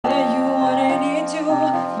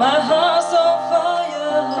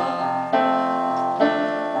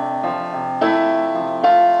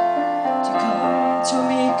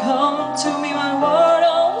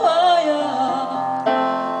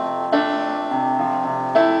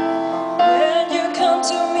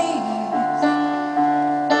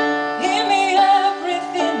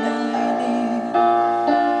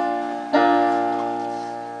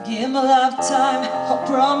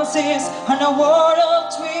exist in a world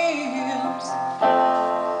of dreams.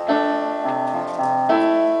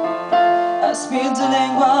 I speak the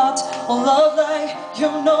language of love like you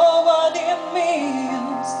know what it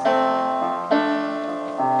means.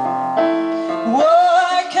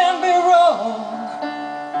 What can be wrong?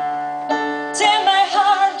 Take my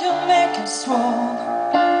heart, you make it strong.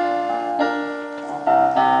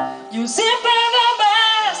 You simply the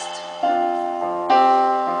best,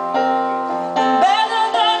 better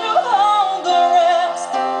than all the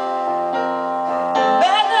rest,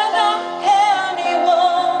 better than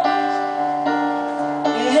anyone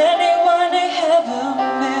I ever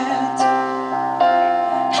met.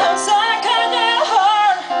 I'm stuck in your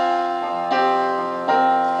heart,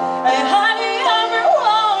 honey, every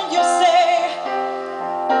word you say,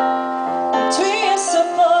 twist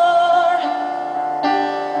apart.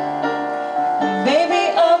 Baby,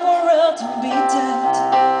 I would rather be dead.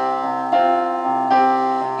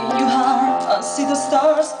 In your heart, I see the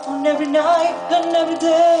stars on every night and every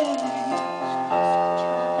day.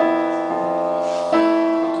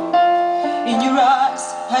 In your eyes,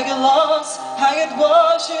 I get lost, I get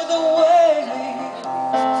washed away.